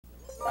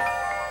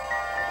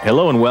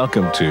Hello and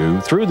welcome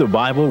to Through the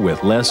Bible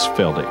with Les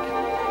Feldick.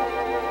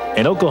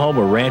 An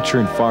Oklahoma rancher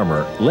and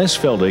farmer, Les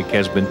Feldick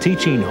has been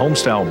teaching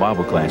homestyle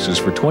Bible classes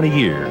for 20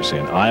 years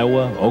in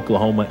Iowa,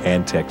 Oklahoma,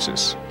 and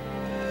Texas.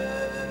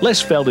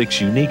 Les Feldick's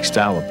unique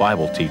style of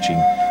Bible teaching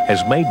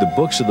has made the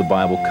books of the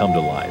Bible come to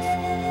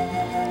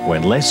life.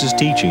 When Les is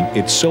teaching,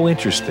 it's so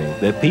interesting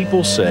that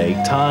people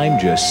say time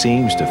just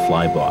seems to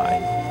fly by.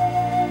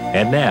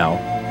 And now,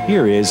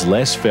 here is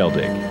Les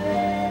Feldick.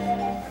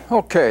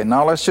 Okay,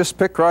 now let's just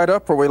pick right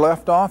up where we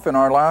left off in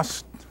our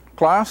last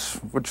class,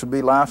 which would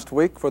be last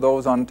week for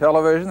those on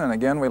television. And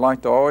again, we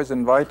like to always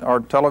invite our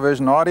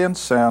television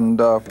audience,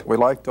 and we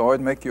like to always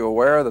make you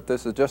aware that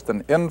this is just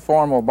an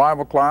informal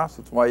Bible class.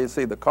 That's why you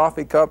see the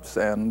coffee cups,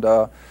 and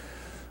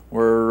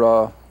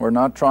we're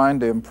not trying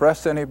to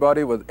impress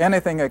anybody with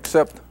anything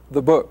except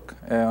the book.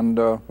 And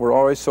we're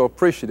always so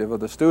appreciative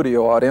of the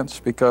studio audience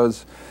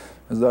because,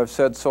 as I've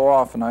said so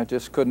often, I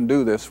just couldn't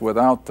do this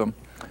without them.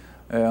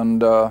 And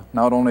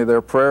not only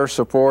their prayer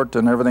support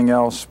and everything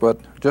else, but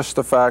just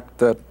the fact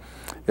that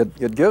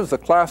it gives the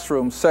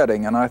classroom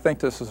setting, and I think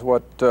this is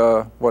what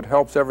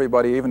helps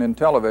everybody, even in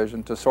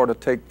television, to sort of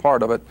take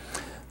part of it,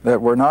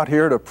 that we're not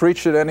here to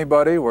preach at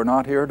anybody, we're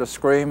not here to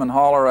scream and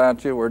holler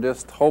at you, we're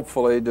just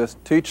hopefully just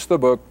teach the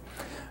book,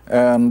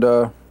 and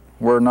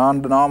we're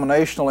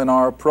non-denominational in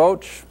our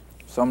approach.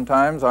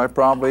 Sometimes I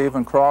probably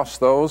even cross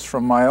those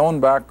from my own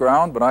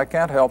background, but I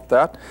can't help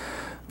that,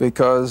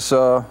 because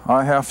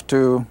I have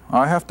to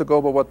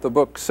go by what the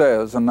book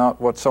says and not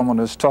what someone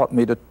has taught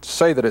me to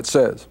say that it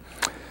says.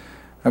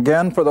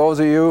 Again, for those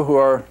of you who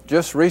are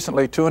just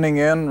recently tuning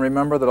in,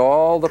 remember that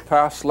all the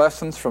past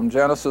lessons from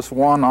Genesis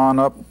 1 on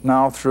up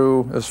now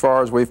through as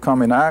far as we've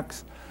come in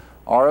Acts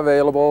are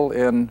available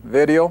in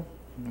video.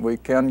 We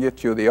can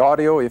get you the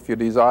audio if you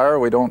desire.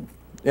 We don't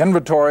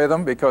inventory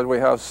them because we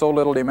have so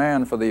little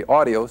demand for the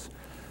audios.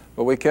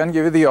 But we can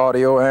give you the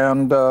audio,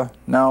 and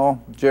now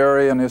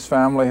Jerry and his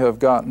family have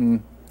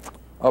gotten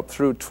up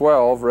through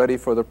 12 ready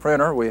for the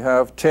printer. We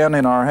have 10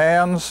 in our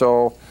hands,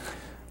 so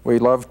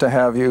we'd love to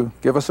have you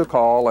give us a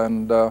call,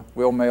 and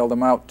we'll mail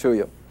them out to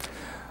you.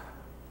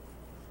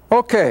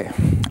 Okay,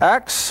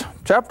 Acts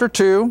chapter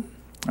 2,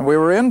 and we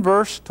were in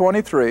verse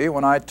 23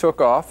 when I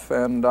took off,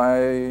 and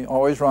I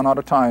always run out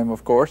of time,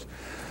 of course.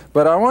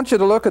 But I want you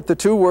to look at the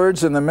two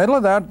words in the middle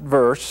of that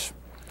verse.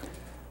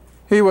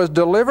 He was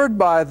delivered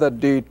by the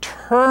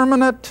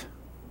determinate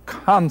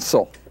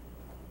counsel.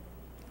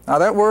 Now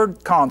that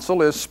word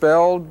counsel is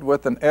spelled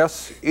with an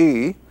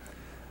S-E,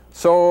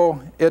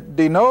 so it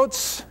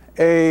denotes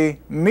a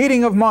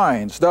meeting of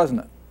minds, doesn't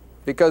it?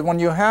 Because when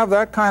you have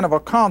that kind of a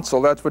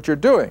counsel, that's what you're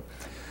doing.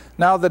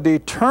 Now the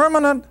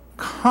determinate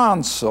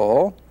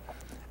counsel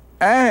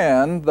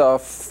and the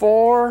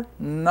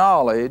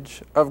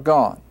foreknowledge of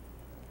God.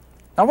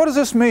 Now what does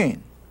this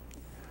mean?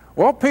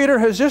 Well, Peter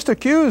has just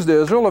accused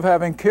Israel of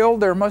having killed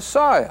their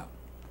Messiah.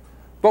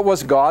 But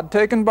was God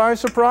taken by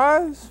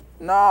surprise?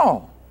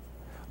 No.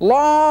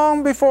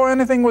 Long before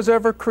anything was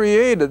ever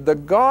created, the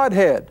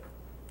Godhead,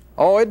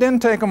 it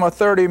didn't take them a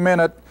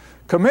 30-minute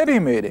committee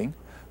meeting,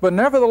 but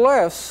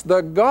nevertheless,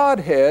 the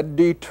Godhead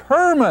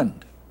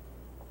determined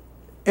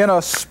in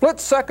a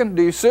split-second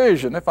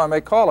decision, if I may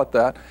call it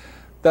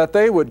that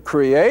they would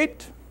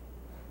create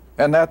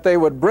and that they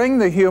would bring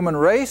the human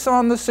race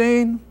on the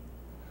scene,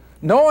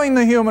 knowing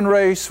the human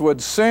race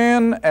would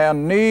sin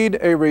and need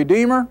a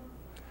Redeemer.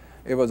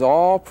 It was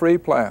all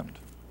pre-planned.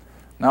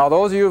 Now,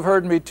 those of you who've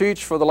heard me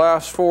teach for the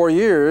last 4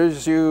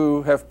 years,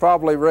 you have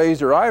probably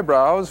raised your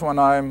eyebrows when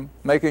I'm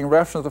making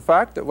reference to the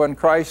fact that when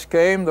Christ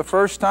came the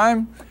first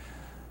time,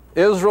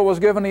 Israel was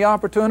given the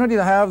opportunity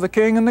to have the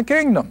king and the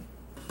kingdom.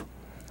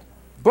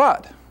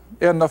 But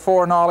in the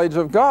foreknowledge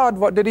of God,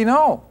 what did he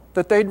know?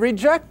 That they'd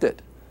reject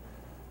it.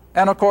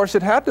 And of course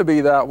it had to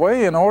be that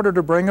way in order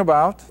to bring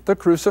about the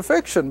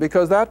crucifixion,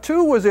 because that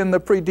too was in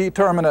the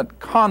predeterminate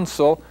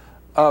counsel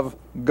of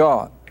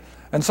God.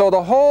 And so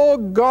the whole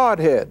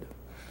Godhead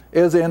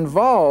is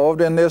involved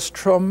in this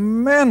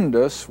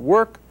tremendous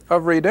work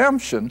of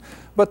redemption.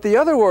 But the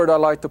other word I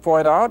like to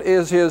point out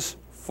is his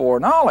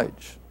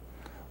foreknowledge.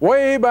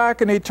 Way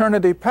back in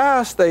eternity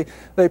past, they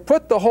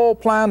put the whole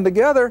plan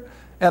together,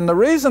 and the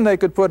reason they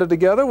could put it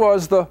together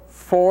was the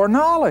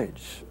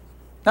foreknowledge.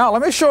 Now,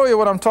 let me show you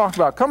what I'm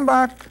talking about. Come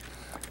back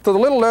to the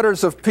little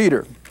letters of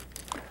Peter.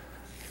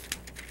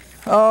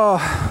 1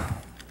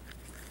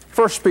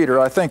 Peter,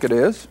 I think it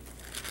is.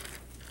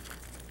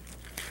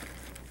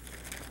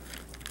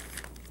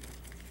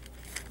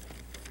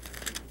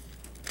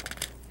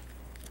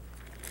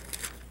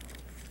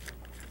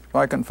 If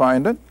I can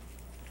find it.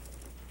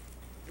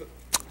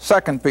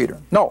 2 Peter.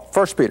 No,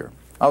 1 Peter.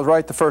 I was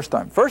right the first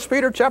time. 1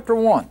 Peter chapter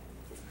 1.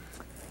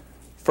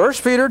 1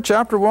 Peter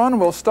chapter 1,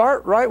 we'll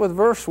start right with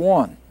verse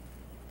 1.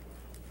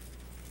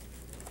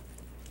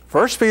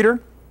 1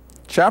 Peter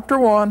chapter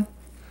 1,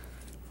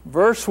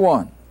 verse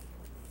 1.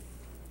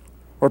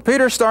 Where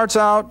Peter starts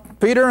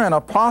out, Peter, an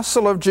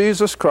apostle of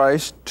Jesus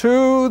Christ,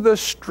 to the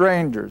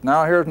strangers.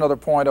 Now here's another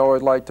point I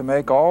always like to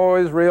make.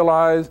 Always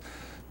realize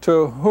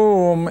to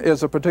whom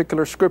is a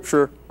particular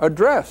scripture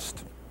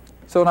addressed.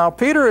 So now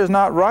Peter is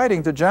not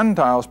writing to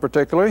Gentiles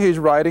particularly, he's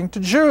writing to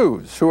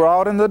Jews who are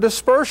out in the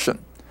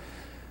dispersion.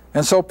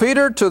 And so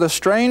Peter, to the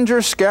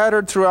strangers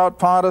scattered throughout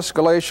Pontus,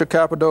 Galatia,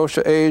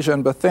 Cappadocia, Asia,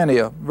 and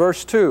Bithynia.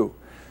 Verse 2,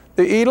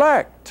 the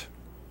elect,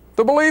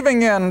 the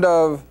believing end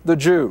of the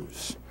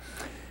Jews.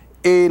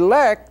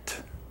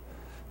 Elect,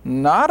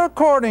 not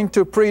according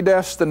to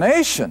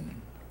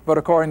predestination, but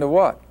according to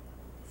what?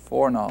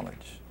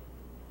 Foreknowledge.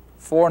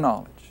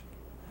 Foreknowledge.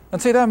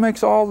 And see, that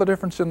makes all the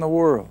difference in the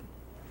world.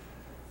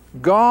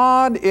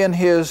 God, in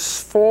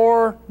His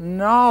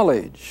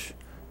foreknowledge,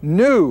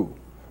 knew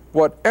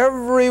what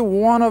every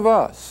one of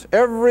us,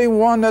 every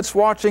one that's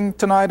watching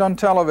tonight on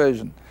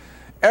television,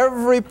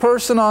 every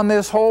person on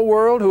this whole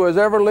world who has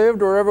ever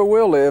lived or ever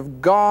will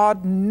live,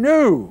 God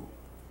knew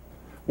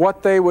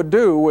what they would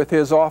do with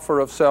His offer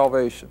of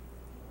salvation.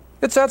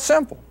 It's that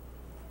simple.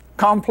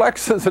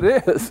 Complex as it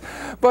is,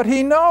 but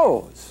He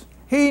knows.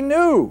 He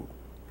knew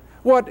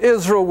what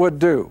Israel would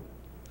do.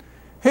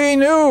 He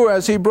knew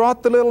as He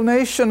brought the little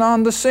nation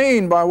on the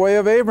scene by way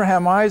of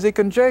Abraham, Isaac,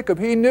 and Jacob,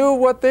 He knew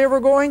what they were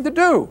going to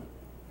do.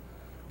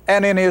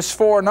 And in His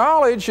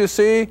foreknowledge, you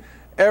see,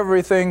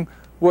 everything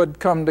would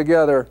come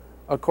together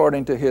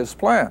according to His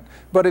plan.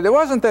 But it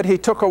wasn't that He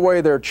took away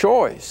their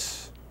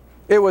choice.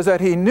 It was that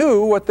He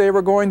knew what they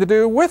were going to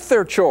do with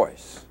their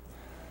choice.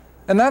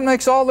 And that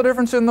makes all the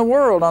difference in the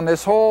world on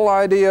this whole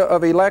idea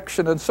of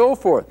election and so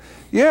forth.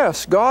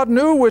 Yes, God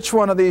knew which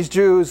one of these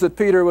Jews that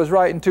Peter was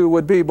writing to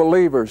would be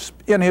believers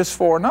in His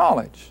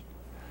foreknowledge.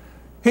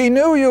 He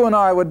knew you and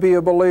I would be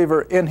a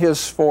believer in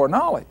His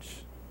foreknowledge.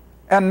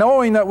 And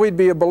knowing that we'd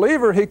be a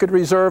believer, He could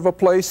reserve a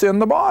place in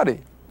the body,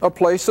 a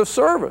place of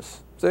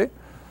service. See?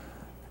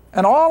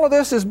 And all of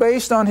this is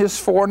based on His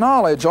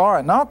foreknowledge. All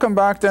right, now come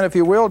back then, if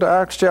you will, to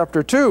Acts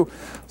chapter 2.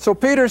 So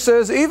Peter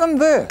says, even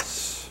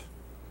this,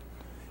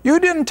 you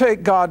didn't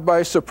take God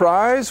by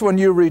surprise when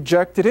you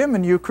rejected Him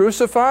and you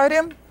crucified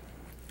Him.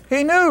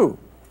 He knew.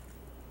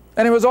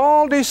 And it was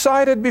all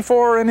decided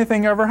before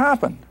anything ever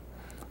happened.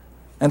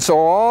 And so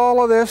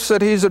all of this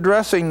that he's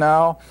addressing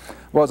now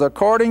was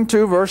according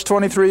to, verse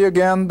 23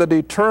 again, the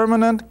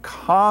determinate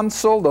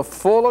counsel, the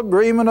full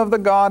agreement of the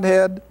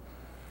Godhead,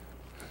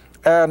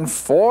 and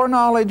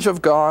foreknowledge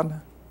of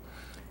God,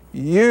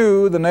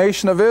 you, the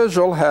nation of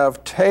Israel,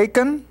 have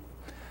taken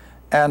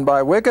and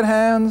by wicked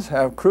hands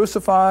have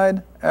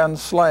crucified and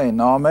slain.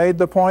 Now, I made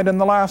the point in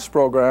the last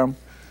program.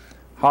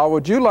 How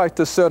would you like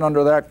to sit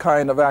under that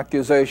kind of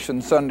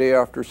accusation Sunday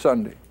after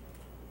Sunday?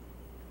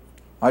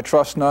 I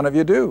trust none of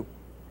you do.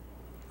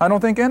 I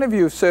don't think any of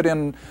you sit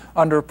in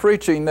under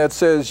preaching that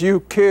says you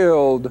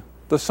killed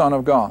the Son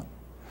of God.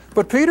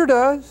 But Peter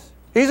does.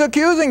 He's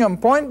accusing him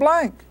point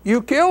blank.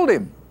 You killed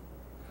Him.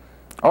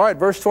 All right,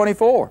 verse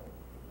 24.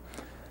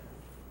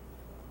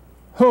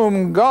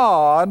 Whom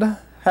God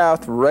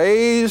hath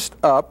raised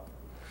up,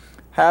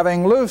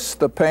 having loosed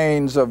the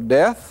pains of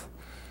death,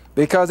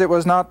 because it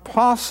was not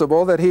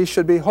possible that He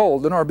should be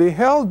holden or be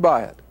held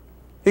by it.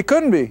 He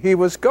couldn't be. He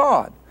was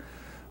God.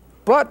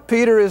 But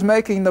Peter is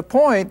making the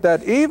point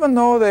that even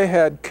though they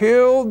had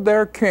killed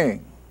their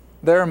king,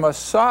 their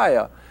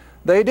Messiah,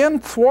 they didn't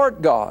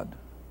thwart God,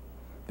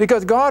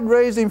 because God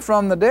raised Him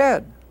from the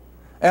dead.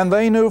 And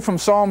they knew from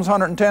Psalms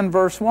 110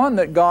 verse 1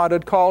 that God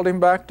had called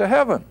Him back to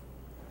heaven,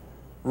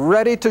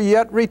 ready to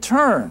yet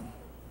return,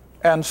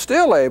 and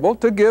still able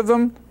to give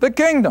them the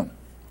kingdom.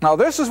 Now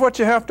this is what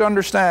you have to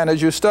understand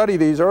as you study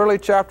these early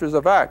chapters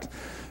of Acts.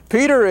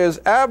 Peter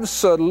is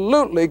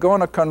absolutely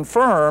going to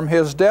confirm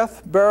His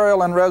death,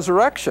 burial, and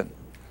resurrection.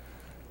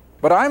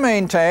 But I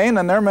maintain,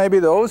 and there may be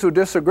those who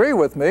disagree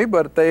with me,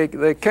 but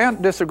they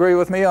can't disagree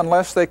with me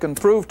unless they can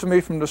prove to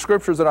me from the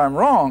Scriptures that I'm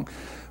wrong.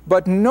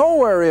 But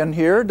nowhere in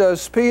here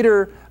does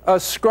Peter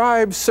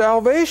ascribe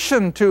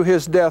salvation to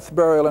His death,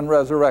 burial, and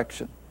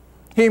resurrection.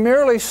 He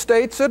merely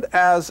states it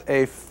as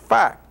a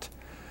fact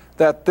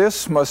that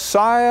this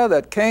Messiah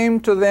that came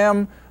to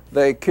them,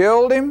 they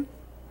killed Him,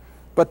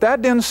 but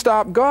that didn't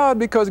stop God,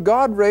 because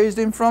God raised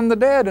Him from the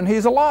dead and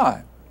He's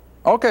alive.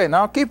 Okay,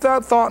 now keep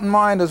that thought in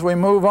mind as we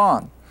move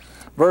on.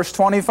 Verse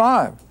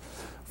 25.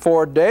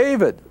 For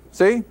David,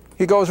 see,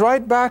 he goes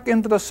right back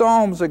into the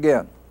Psalms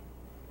again.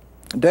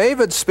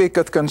 David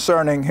speaketh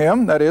concerning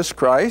Him, that is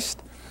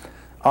Christ.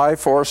 I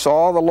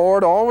foresaw the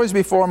Lord always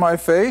before my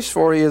face,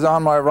 for He is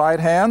on my right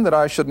hand, that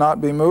I should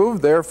not be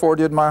moved. Therefore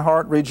did my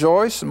heart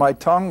rejoice, and my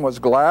tongue was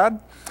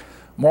glad.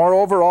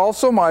 Moreover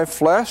also my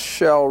flesh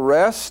shall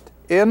rest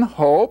in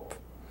hope.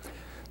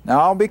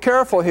 Now be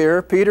careful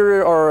here.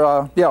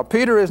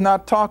 Peter is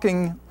not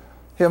talking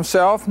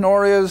himself,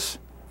 nor is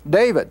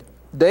David.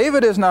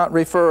 David is not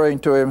referring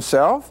to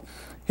himself.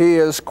 He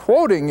is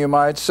quoting, you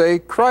might say,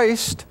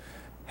 Christ,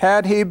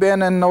 had He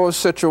been in those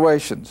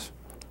situations.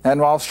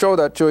 And I'll show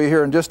that to you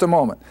here in just a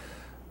moment.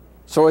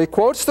 So he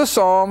quotes the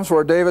Psalms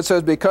where David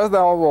says, because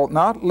thou wilt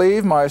not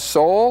leave my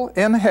soul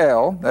in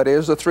hell, that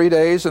is the 3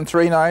 days and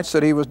 3 nights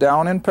that he was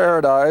down in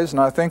paradise, and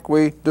I think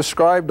we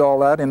described all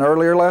that in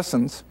earlier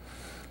lessons,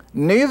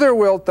 neither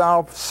wilt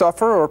thou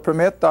suffer or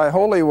permit thy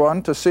Holy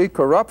One to see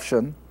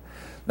corruption.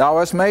 Thou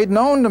hast made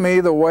known to me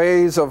the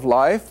ways of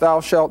life.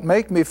 Thou shalt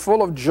make me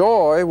full of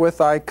joy with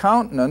thy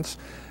countenance.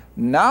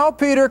 Now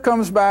Peter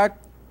comes back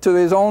to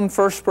his own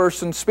first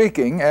person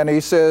speaking, and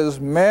he says,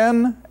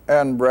 Men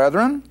and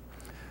brethren,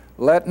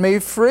 let me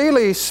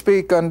freely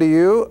speak unto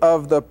you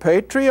of the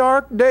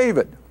patriarch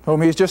David,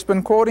 whom he's just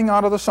been quoting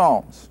out of the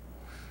Psalms,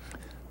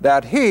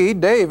 that he,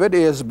 David,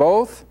 is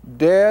both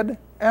dead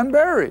and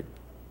buried.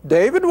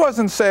 David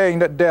wasn't saying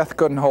that death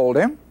couldn't hold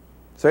him,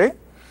 see?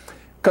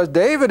 Because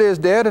David is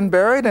dead and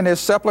buried, and his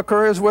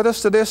sepulchre is with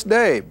us to this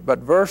day. But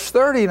verse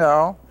 30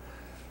 now,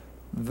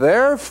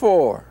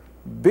 therefore,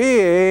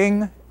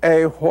 being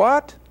a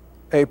what?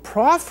 A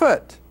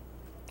prophet.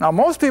 Now,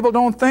 most people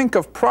don't think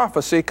of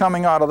prophecy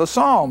coming out of the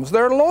Psalms.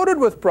 They're loaded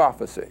with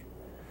prophecy,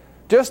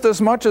 just as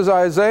much as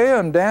Isaiah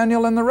and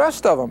Daniel and the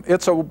rest of them.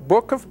 It's a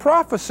book of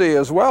prophecy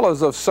as well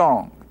as of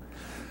song.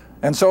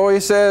 And so he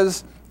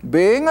says,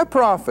 being a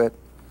prophet,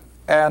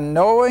 and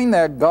knowing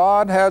that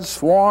God had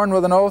sworn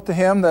with an oath to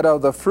him that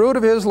of the fruit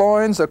of his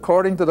loins,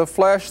 according to the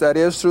flesh, that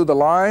is, through the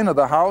line of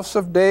the house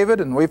of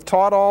David, and we've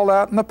taught all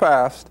that in the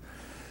past,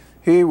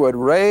 he would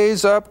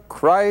raise up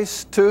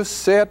Christ to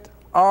sit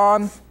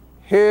on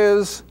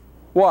his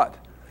what?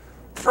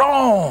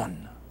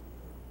 Throne.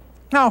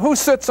 Now, who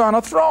sits on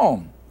a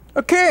throne?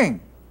 A king.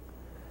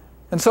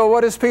 And so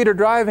what is Peter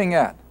driving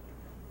at?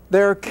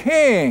 Their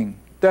king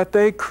that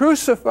they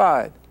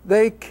crucified,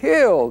 they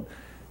killed.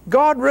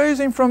 God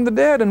raised him from the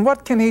dead, and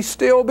what can he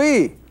still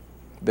be?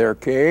 Their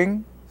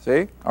king.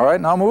 See? All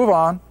right, now move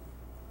on.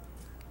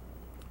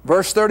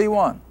 Verse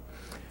 31.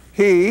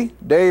 He,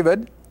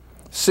 David,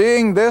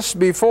 seeing this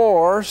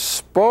before,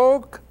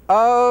 spoke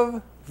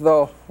of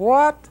the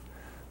what?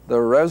 The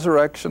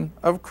resurrection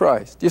of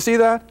Christ. You see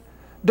that?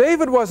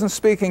 David wasn't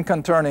speaking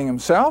concerning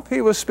himself.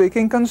 He was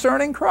speaking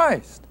concerning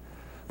Christ.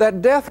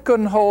 That death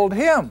couldn't hold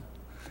him.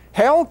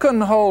 Hell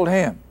couldn't hold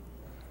him,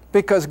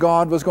 because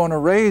God was going to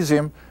raise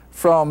him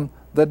from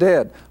the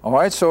dead. All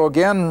right, so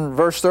again,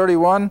 verse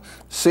 31,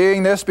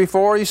 seeing this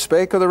before, he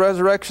spake of the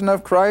resurrection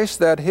of Christ,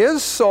 that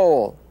his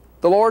soul,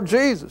 the Lord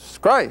Jesus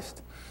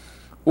Christ,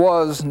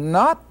 was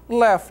not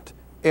left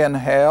in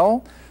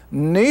hell,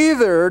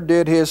 neither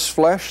did his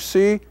flesh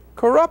see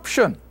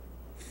corruption.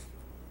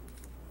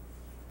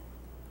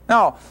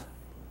 Now,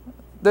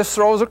 this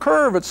throws a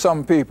curve at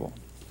some people.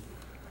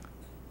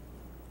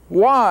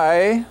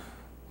 Why,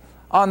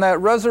 on that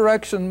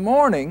resurrection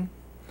morning,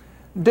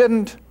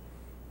 didn't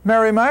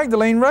Mary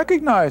Magdalene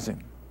recognize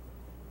him?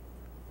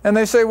 And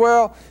they say,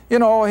 well, you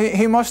know,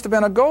 he must have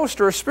been a ghost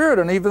or a spirit,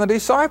 and even the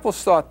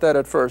disciples thought that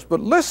at first. But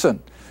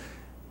listen,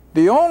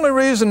 the only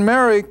reason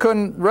Mary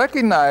couldn't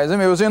recognize him,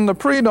 it was in the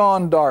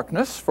pre-dawn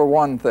darkness, for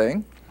one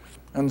thing.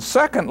 And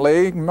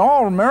secondly,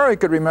 all Mary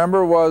could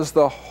remember was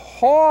the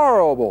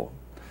horrible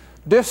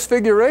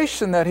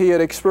disfiguration that he had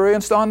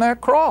experienced on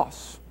that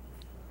cross.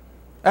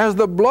 As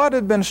the blood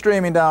had been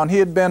streaming down, he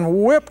had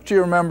been whipped,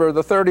 you remember,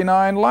 the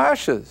 39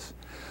 lashes.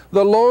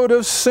 The load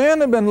of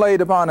sin had been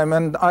laid upon him,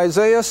 and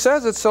Isaiah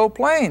says it so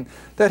plain,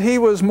 that he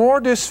was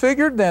more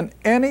disfigured than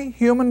any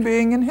human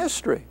being in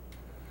history.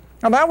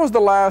 And that was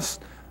the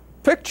last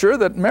picture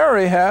that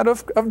Mary had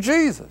of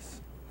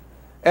Jesus.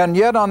 And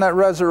yet on that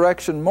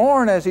resurrection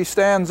morn, as he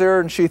stands there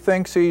and she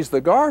thinks he's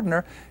the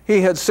gardener,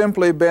 he had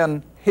simply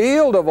been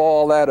healed of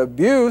all that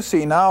abuse.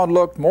 He now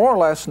looked more or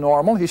less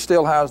normal. He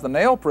still has the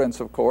nail prints,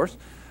 of course,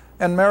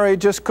 and Mary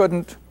just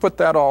couldn't put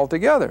that all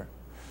together.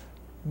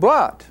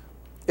 But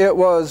it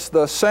was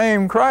the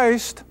same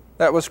Christ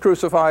that was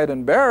crucified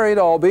and buried,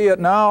 albeit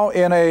now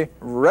in a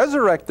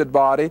resurrected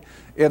body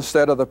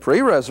instead of the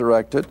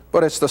pre-resurrected,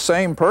 but it's the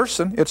same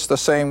person, it's the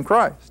same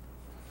Christ.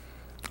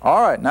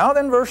 All right, now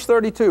then verse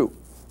 32.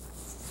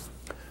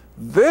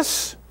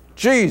 This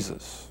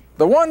Jesus,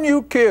 the one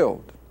you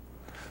killed,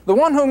 the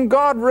one whom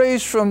God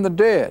raised from the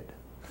dead,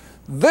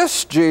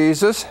 this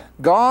Jesus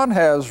God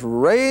has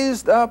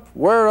raised up,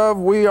 whereof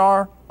we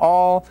are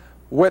all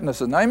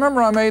witnesses. Now,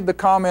 remember I made the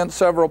comment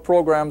several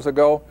programs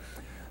ago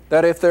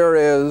that if there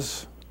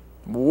is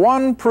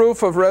one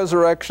proof of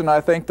resurrection,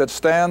 I think, that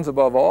stands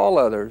above all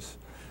others,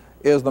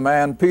 is the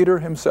man Peter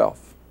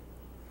himself.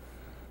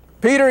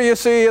 Peter, you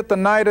see, at the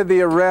night of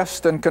the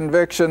arrest and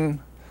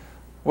conviction,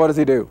 what does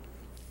he do?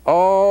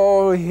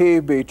 Oh, he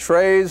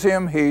betrays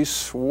him. He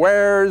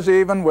swears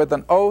even with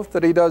an oath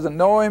that he doesn't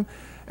know him.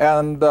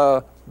 And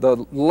the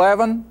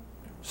 11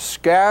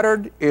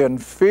 scattered in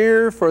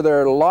fear for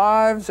their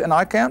lives, and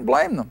I can't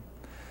blame them.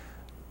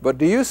 But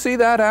do you see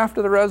that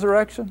after the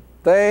resurrection?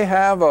 They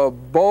have a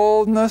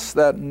boldness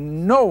that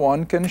no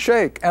one can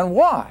shake. And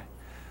why?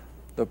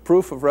 The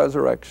proof of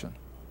resurrection.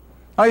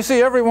 Now you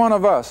see, every one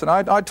of us, and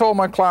I told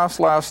my class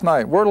last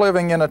night, we're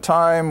living in a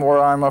time where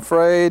I'm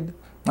afraid,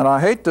 and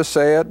I hate to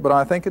say it, but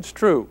I think it's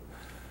true,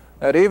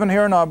 that even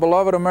here in our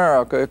beloved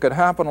America, it could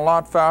happen a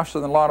lot faster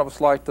than a lot of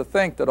us like to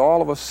think, that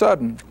all of a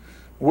sudden,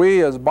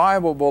 we as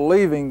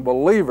Bible-believing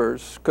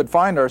believers could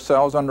find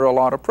ourselves under a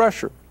lot of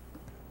pressure.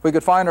 We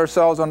could find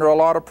ourselves under a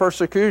lot of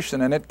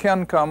persecution, and it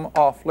can come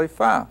awfully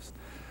fast.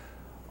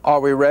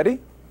 Are we ready?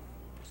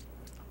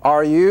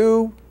 Are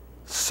you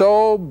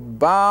so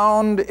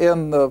bound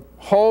in the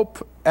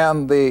hope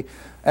and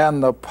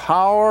the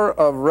power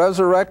of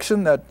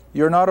resurrection that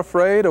you're not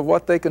afraid of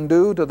what they can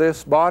do to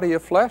this body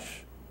of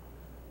flesh?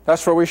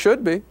 That's where we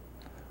should be.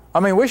 I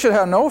mean, we should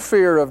have no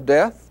fear of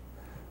death,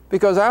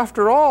 because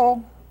after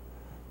all,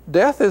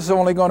 death is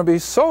only going to be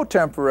so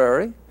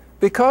temporary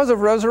because of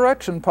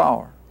resurrection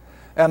power.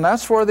 And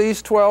that's where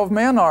these 12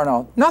 men are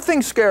now.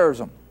 Nothing scares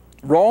them.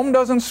 Rome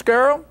doesn't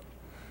scare them.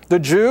 The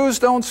Jews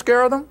don't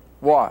scare them.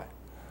 Why?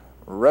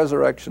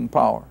 Resurrection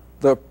power.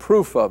 The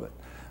proof of it.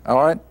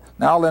 All right,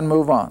 now then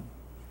move on.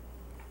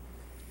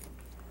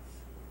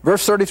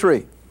 Verse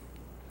 33.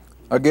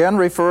 Again,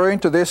 referring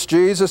to this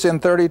Jesus in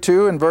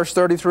 32, in verse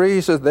 33,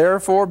 he says,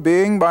 therefore,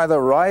 being by the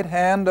right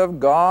hand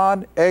of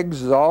God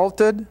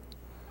exalted,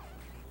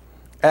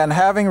 and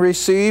having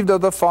received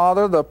of the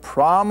Father the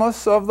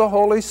promise of the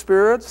Holy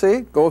Spirit.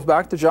 See, goes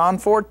back to John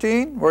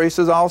 14, where he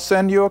says, I'll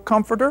send you a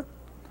comforter.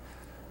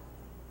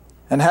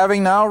 And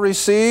having now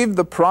received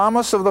the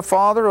promise of the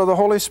Father of the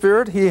Holy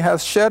Spirit, he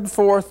hath shed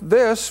forth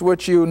this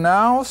which you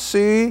now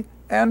see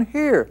and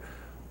hear.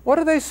 What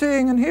are they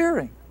seeing and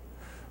hearing?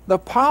 The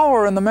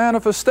power and the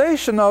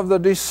manifestation of the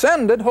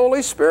descended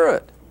Holy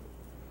Spirit.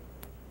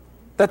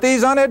 That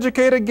these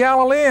uneducated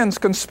Galileans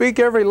can speak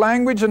every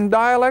language and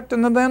dialect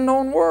in the then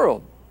known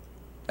world.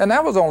 And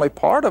that was only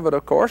part of it,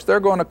 of course. They're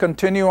going to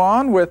continue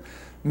on with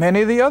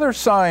many of the other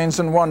signs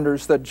and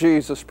wonders that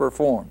Jesus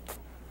performed.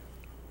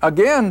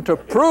 Again, to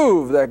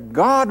prove that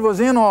God was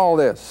in all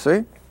this,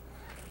 see?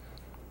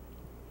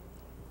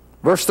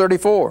 Verse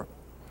 34,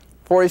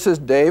 for he says,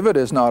 David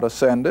is not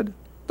ascended.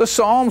 The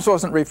Psalms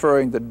wasn't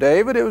referring to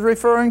David, it was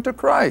referring to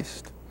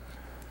Christ.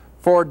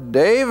 For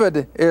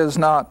David is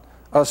not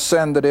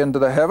ascended into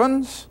the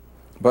heavens,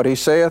 but he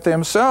saith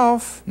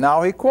himself,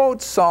 now he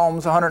quotes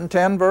Psalms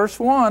 110 verse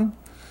 1,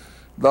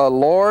 the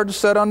Lord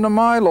said unto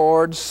my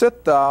Lord,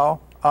 sit thou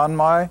on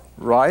my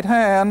right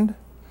hand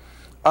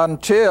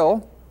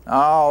until,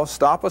 now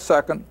stop a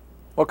second,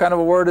 what kind of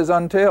a word is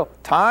until?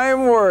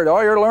 Time word,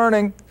 oh you're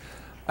learning.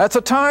 That's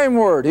a time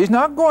word. He's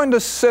not going to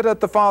sit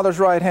at the Father's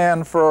right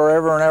hand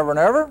forever and ever and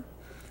ever.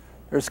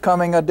 There's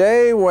coming a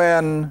day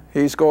when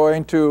he's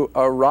going to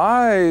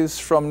arise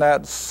from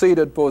that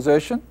seated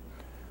position.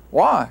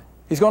 Why?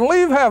 He's going to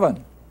leave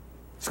heaven.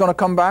 He's going to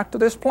come back to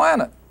this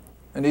planet.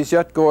 And he's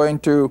yet going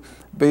to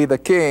be the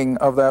king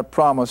of that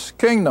promised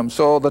kingdom.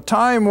 So the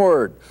time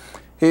word,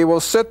 he will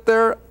sit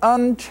there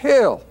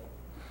until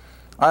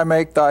I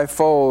make thy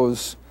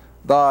foes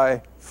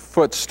thy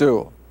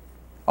footstool.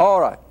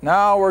 All right,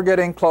 now we're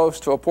getting close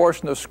to a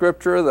portion of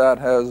Scripture that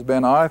has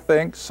been, I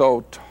think,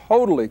 so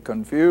totally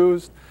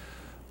confused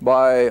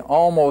by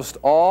almost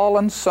all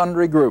and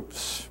sundry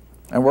groups.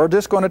 And we're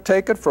just going to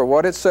take it for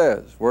what it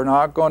says. We're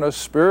not going to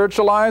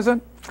spiritualize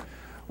it.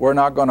 We're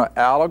not going to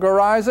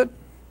allegorize it.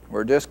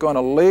 We're just going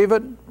to leave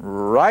it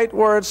right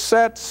where it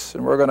sits,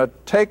 and we're going to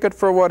take it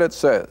for what it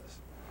says.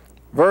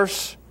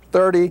 Verse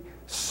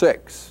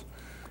 36.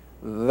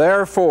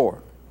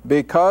 Therefore,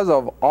 because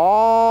of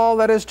all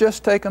that has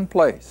just taken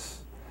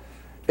place,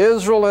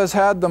 Israel has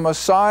had the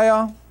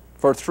Messiah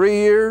for 3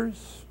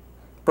 years,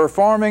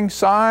 performing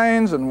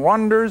signs and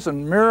wonders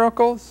and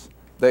miracles.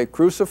 They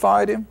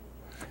crucified him.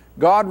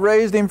 God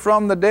raised him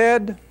from the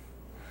dead,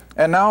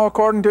 and now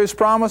according to his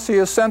promise, he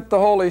has sent the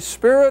Holy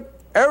Spirit.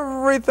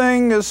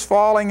 Everything is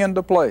falling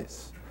into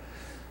place.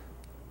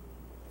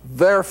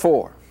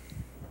 Therefore.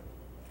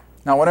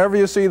 Now whenever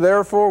you see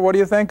therefore, what do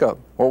you think of?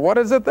 Well, what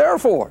is it there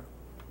for?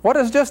 What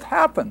has just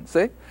happened,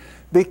 see?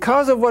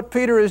 Because of what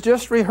Peter has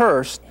just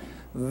rehearsed,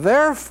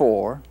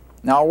 therefore,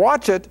 now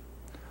watch it,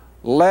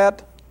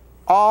 let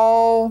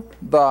all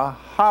the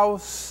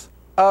house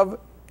of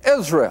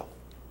Israel.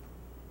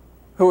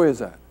 Who is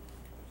that?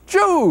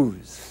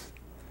 Jews.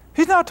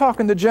 He's not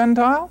talking to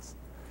Gentiles.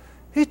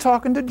 He's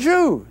talking to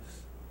Jews.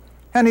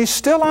 And he's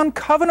still on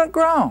covenant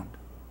ground.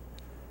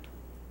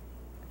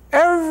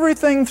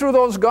 Everything through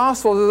those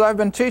Gospels, as I've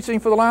been teaching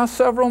for the last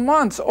several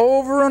months,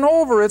 over and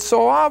over, it's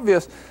so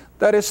obvious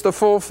that it's the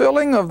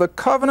fulfilling of the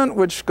covenant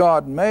which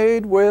God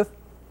made with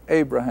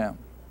Abraham.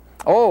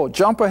 Oh,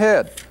 jump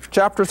ahead.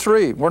 Chapter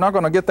 3. We're not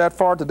going to get that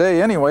far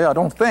today anyway, I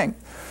don't think.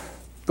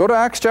 Go to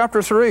Acts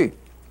chapter 3.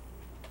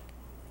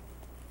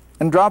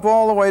 And drop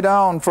all the way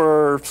down,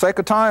 for sake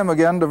of time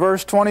again, to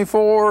verse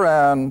 24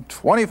 and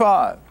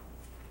 25.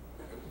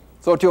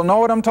 So that you'll know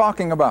what I'm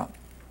talking about.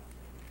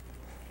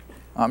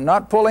 I'm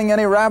not pulling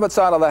any rabbits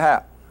out of the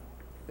hat.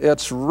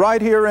 It's right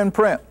here in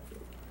print.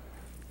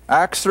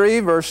 Acts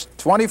 3, verse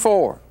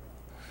 24.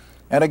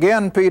 And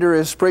again, Peter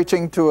is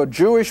preaching to a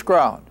Jewish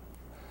crowd.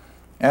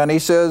 And he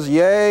says,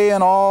 yea,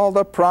 and all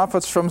the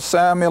prophets from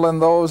Samuel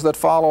and those that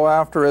follow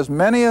after, as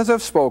many as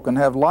have spoken,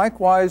 have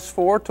likewise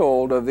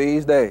foretold of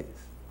these days.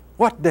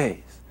 What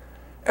days?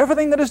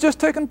 Everything that has just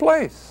taken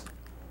place.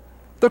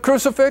 The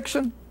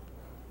crucifixion,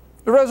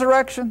 the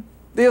resurrection,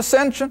 the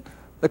ascension,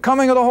 the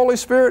coming of the Holy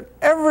Spirit,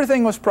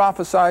 everything was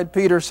prophesied,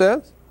 Peter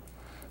says.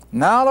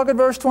 Now look at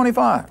verse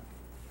 25.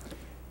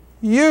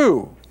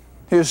 You,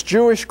 his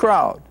Jewish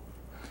crowd,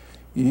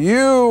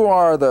 you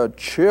are the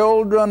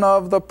children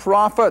of the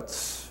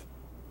prophets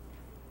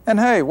And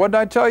hey, what did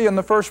I tell you in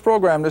the first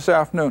program this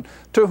afternoon?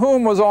 To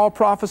whom was all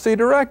prophecy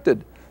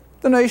directed?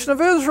 The nation of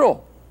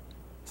Israel.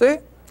 See?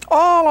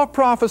 All of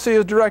prophecy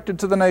is directed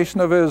to the nation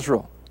of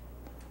Israel,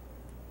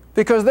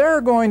 because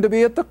they're going to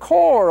be at the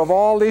core of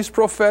all these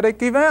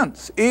prophetic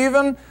events.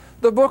 Even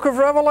the book of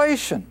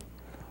Revelation.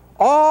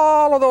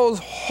 All of those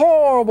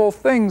horrible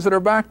things that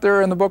are back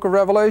there in the book of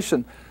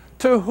Revelation.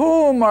 To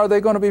whom are they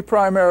going to be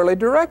primarily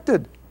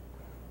directed?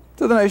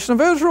 To the nation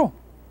of Israel.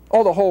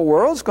 Oh, the whole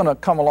world's going to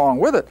come along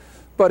with it.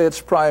 But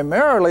it's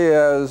primarily,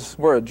 as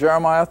we're at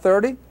Jeremiah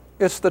 30,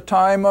 it's the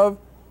time of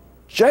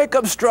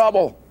Jacob's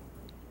trouble.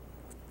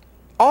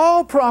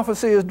 All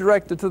prophecy is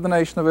directed to the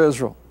nation of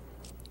Israel.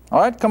 All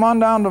right, come on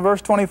down to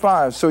verse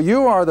 25. So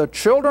you are the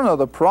children of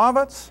the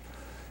prophets.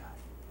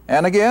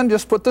 And again,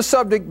 just put the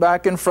subject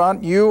back in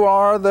front. You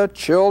are the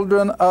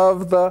children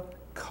of the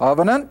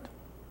covenant.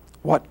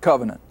 What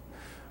covenant?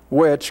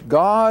 Which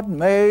God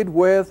made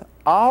with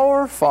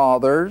our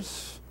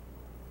fathers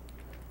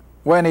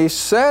when He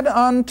said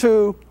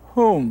unto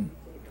whom?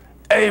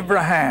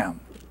 Abraham.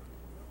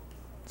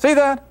 See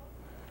that?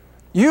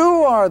 You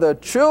are the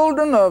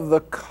children of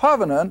the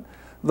covenant,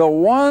 the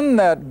one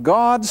that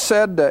God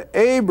said to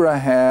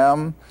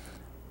Abraham,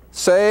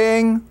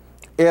 saying,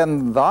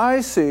 in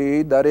thy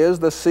seed, that is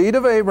the seed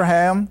of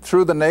Abraham,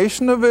 through the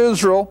nation of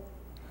Israel,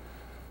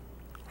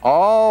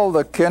 all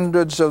the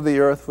kindreds of the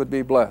earth would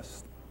be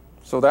blessed.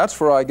 So that's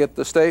where I get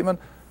the statement.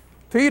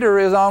 Peter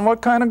is on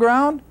what kind of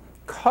ground?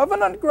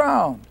 Covenant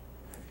ground.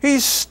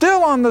 He's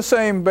still on the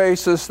same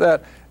basis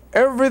that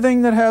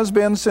everything that has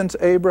been since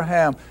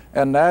Abraham,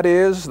 and that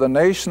is the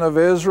nation of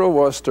Israel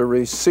was to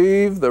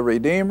receive the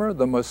Redeemer,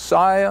 the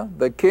Messiah,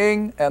 the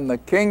King, and the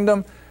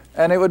kingdom,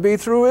 and it would be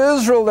through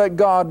Israel that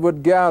God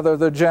would gather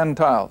the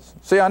Gentiles.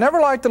 See, I never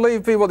like to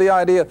leave people the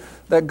idea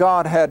that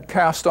God had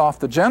cast off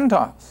the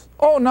Gentiles.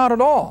 Oh, not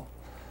at all.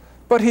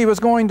 But He was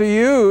going to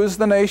use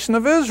the nation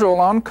of Israel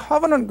on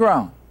covenant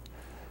ground.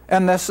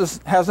 And this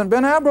hasn't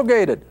been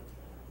abrogated.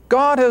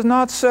 God has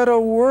not said a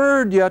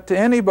word yet to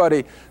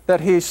anybody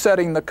that He's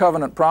setting the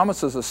covenant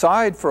promises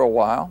aside for a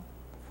while.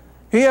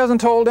 He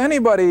hasn't told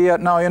anybody yet,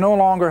 now you no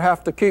longer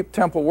have to keep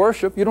temple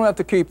worship, you don't have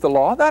to keep the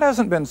law. That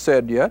hasn't been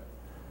said yet.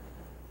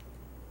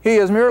 He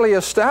is merely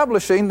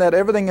establishing that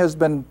everything has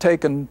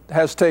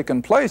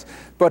taken place,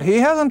 but He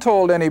hasn't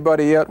told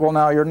anybody yet, well,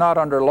 now you're not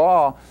under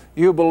law,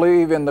 you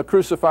believe in the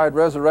crucified,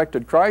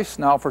 resurrected Christ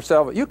now for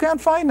salvation. You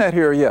can't find that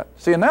here yet.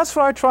 See, and that's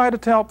what I try to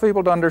tell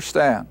people to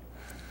understand.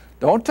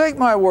 Don't take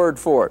my word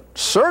for it.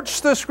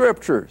 Search the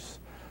Scriptures.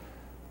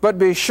 But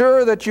be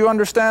sure that you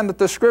understand that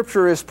the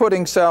Scripture is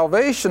putting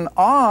salvation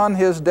on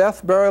His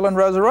death, burial, and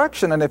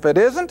resurrection. And if it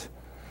isn't,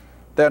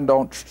 then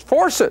don't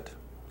force it.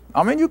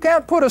 I mean, you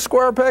can't put a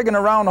square peg in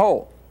a round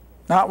hole.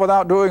 Not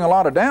without doing a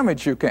lot of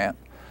damage, you can't.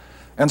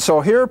 And so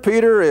here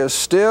Peter is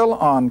still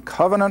on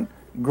covenant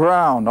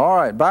ground. All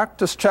right, back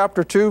to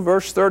chapter 2,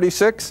 verse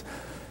 36.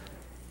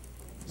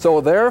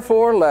 So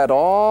therefore let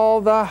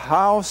all the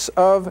house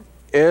of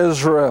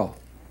Israel.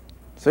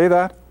 See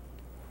that?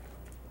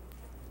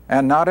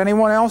 And not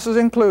anyone else is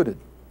included.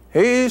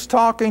 He's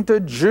talking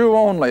to Jew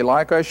only,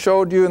 like I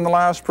showed you in the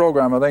last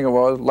program, I think it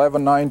was,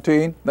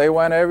 11:19. They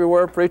went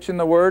everywhere preaching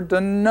the word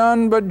to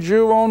none but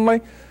Jew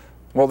only.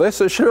 Well,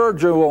 this is sure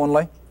Jew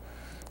only.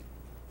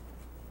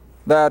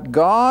 That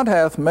God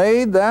hath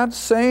made that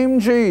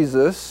same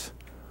Jesus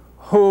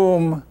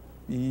whom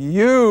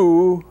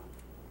you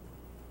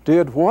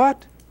did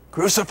what?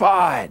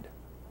 Crucified.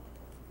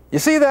 You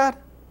see that?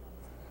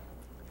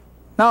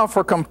 Now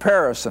for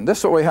comparison, this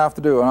is what we have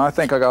to do, and I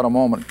think I got a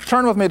moment.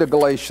 Turn with me to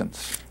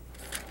Galatians.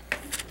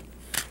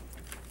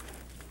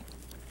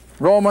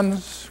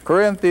 Romans,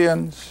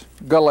 Corinthians,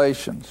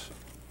 Galatians.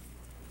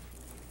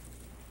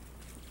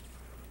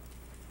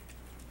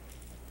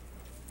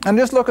 And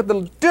just look at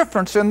the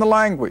difference in the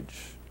language.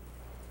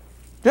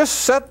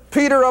 Just set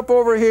Peter up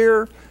over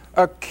here,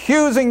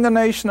 accusing the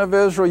nation of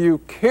Israel, you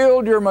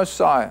killed your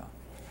Messiah.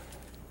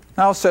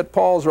 Now set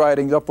Paul's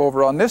writings up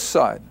over on this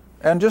side.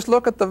 And just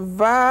look at the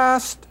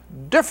vast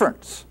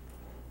difference.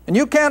 And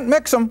you can't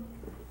mix them.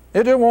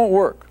 It won't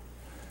work.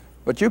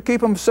 But you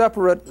keep them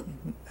separate,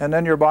 and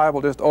then your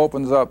Bible just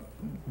opens up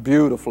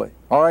beautifully.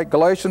 All right,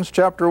 Galatians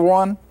chapter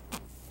 1,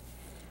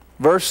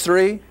 verse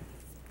 3.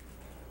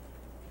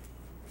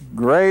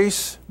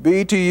 Grace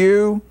be to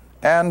you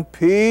and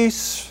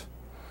peace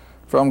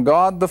from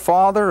God the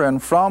Father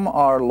and from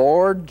our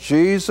Lord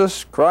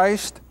Jesus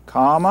Christ,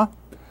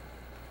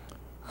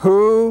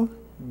 who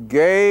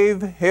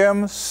gave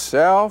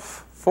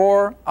Himself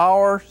for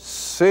our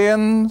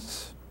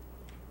sins,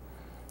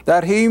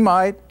 that He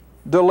might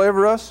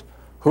deliver us.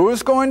 Who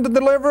is going to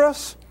deliver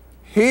us?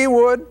 He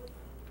would,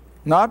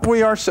 not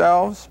we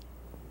ourselves,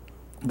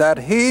 that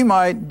He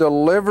might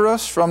deliver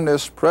us from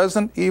this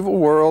present evil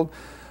world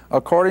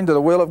according to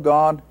the will of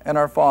God and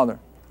our Father.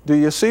 Do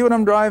you see what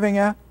I'm driving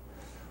at?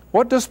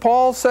 What does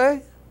Paul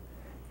say?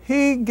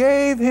 He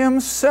gave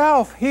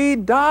Himself. He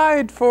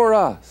died for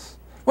us.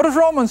 What does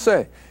Romans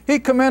say? He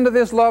commended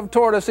His love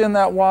toward us in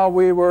that while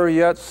we were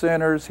yet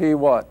sinners, He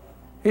what?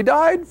 He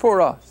died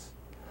for us.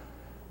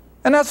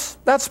 And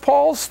that's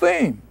Paul's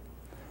theme.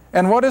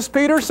 And what is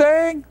Peter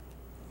saying?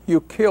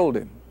 You killed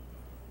him.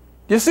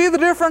 Do you see the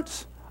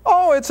difference?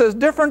 Oh, it's as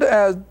different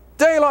as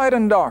daylight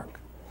and dark.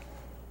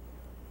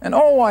 And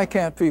oh, why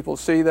can't people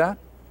see that?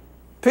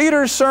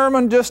 Peter's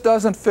sermon just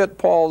doesn't fit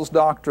Paul's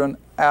doctrine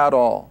at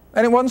all.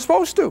 And it wasn't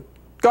supposed to.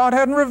 God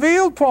hadn't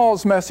revealed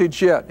Paul's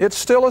message yet. It's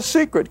still a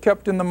secret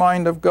kept in the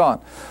mind of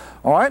God.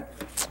 All right?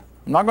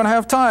 I'm not going to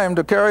have time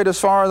to carry it as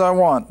far as I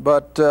want,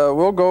 but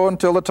we'll go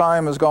until the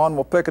time is gone.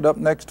 We'll pick it up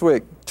next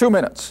week. 2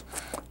 minutes.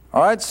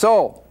 All right,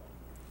 so,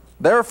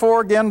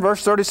 therefore, again,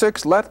 verse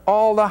 36, let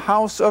all the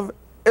house of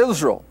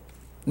Israel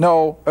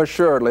know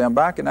assuredly. I'm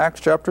back in Acts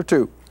chapter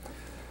 2.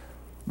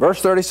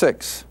 Verse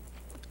 36,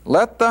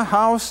 let the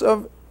house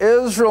of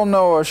Israel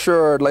know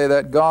assuredly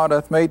that God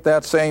hath made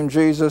that same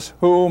Jesus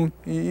whom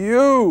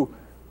you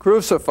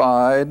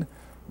crucified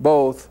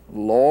both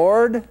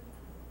Lord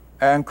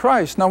and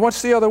Christ. Now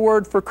what's the other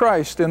word for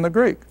Christ in the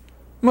Greek?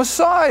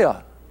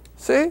 Messiah.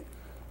 See?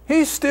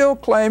 He's still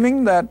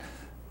claiming that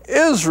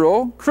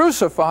Israel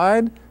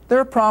crucified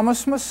their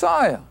promised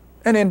Messiah.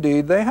 And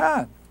indeed they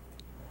had.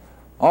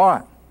 All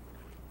right.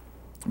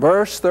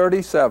 Verse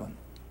 37.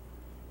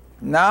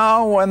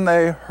 Now when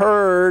they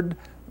heard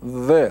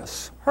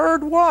this.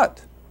 Heard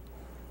what?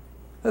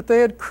 That they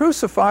had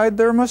crucified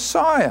their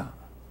Messiah.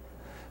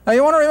 Now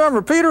you want to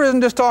remember, Peter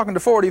isn't just talking to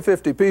 40,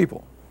 50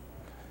 people.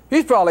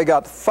 He's probably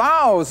got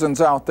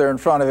thousands out there in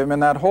front of him in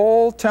that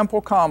whole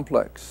temple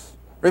complex.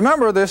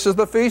 Remember, this is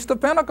the Feast of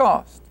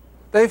Pentecost.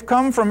 They've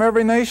come from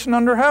every nation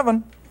under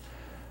heaven.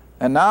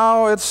 And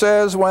now it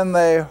says, when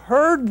they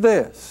heard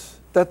this,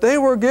 that they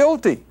were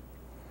guilty,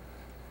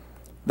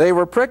 they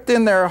were pricked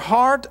in their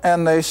heart,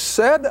 and they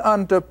said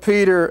unto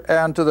Peter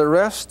and to the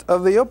rest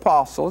of the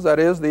apostles, that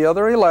is, the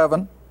other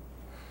 11,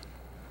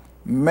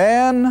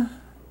 men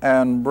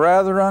and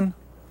brethren,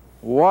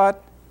 what's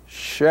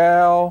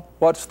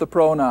the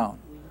pronoun?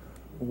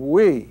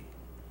 We.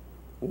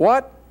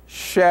 What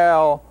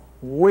shall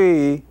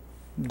we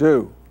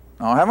do?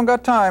 Now, I haven't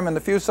got time in the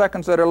few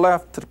seconds that are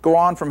left to go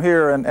on from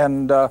here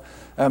and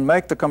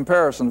make the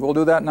comparisons. We'll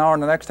do that now in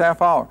the next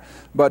half hour.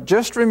 But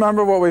just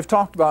remember what we've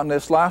talked about in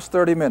this last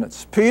 30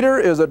 minutes. Peter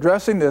is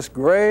addressing this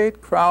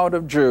great crowd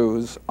of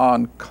Jews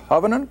on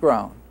covenant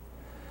ground.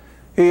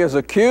 He has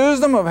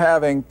accused them of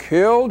having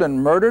killed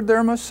and murdered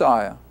their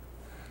Messiah.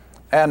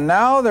 And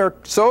now they're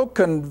so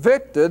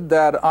convicted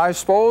that I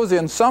suppose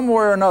in some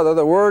way or another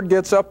the word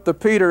gets up to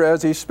Peter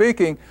as he's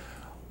speaking.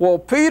 Well,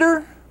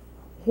 Peter,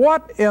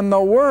 what in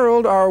the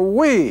world are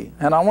we?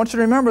 And I want you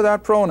to remember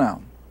that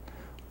pronoun.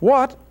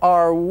 What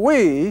are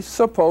we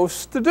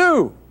supposed to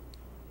do?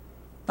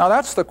 Now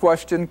that's the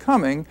question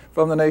coming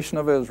from the nation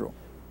of Israel.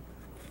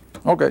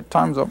 Okay,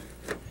 time's up.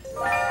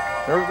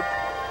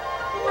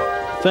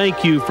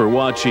 Thank you for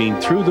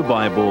watching Through the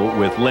Bible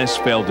with Les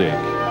Feldick,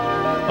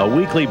 a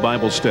weekly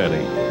Bible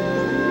study.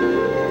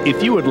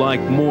 If you would like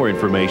more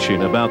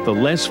information about the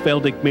Les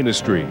Feldick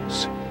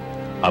Ministries,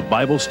 a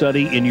Bible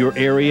study in your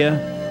area,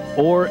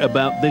 or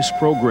about this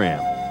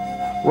program,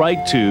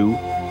 write to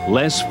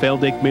Les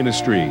Feldick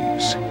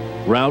Ministries,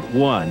 Route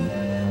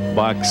 1,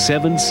 Box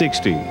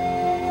 760,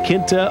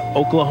 Kinta,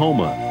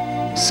 Oklahoma,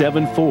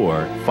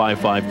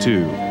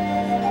 74552.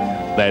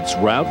 That's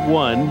Route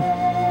 1,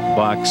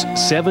 Box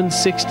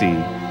 760,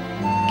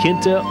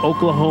 Kinta,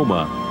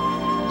 Oklahoma,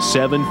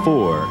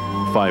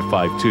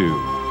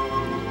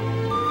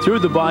 74552. Through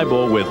the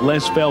Bible with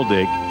Les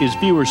Feldick is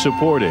viewer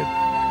supported,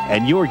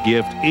 and your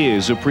gift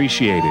is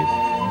appreciated.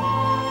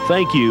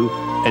 Thank you,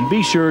 and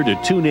be sure to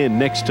tune in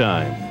next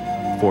time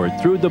for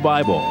Through the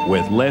Bible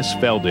with Les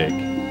Feldick.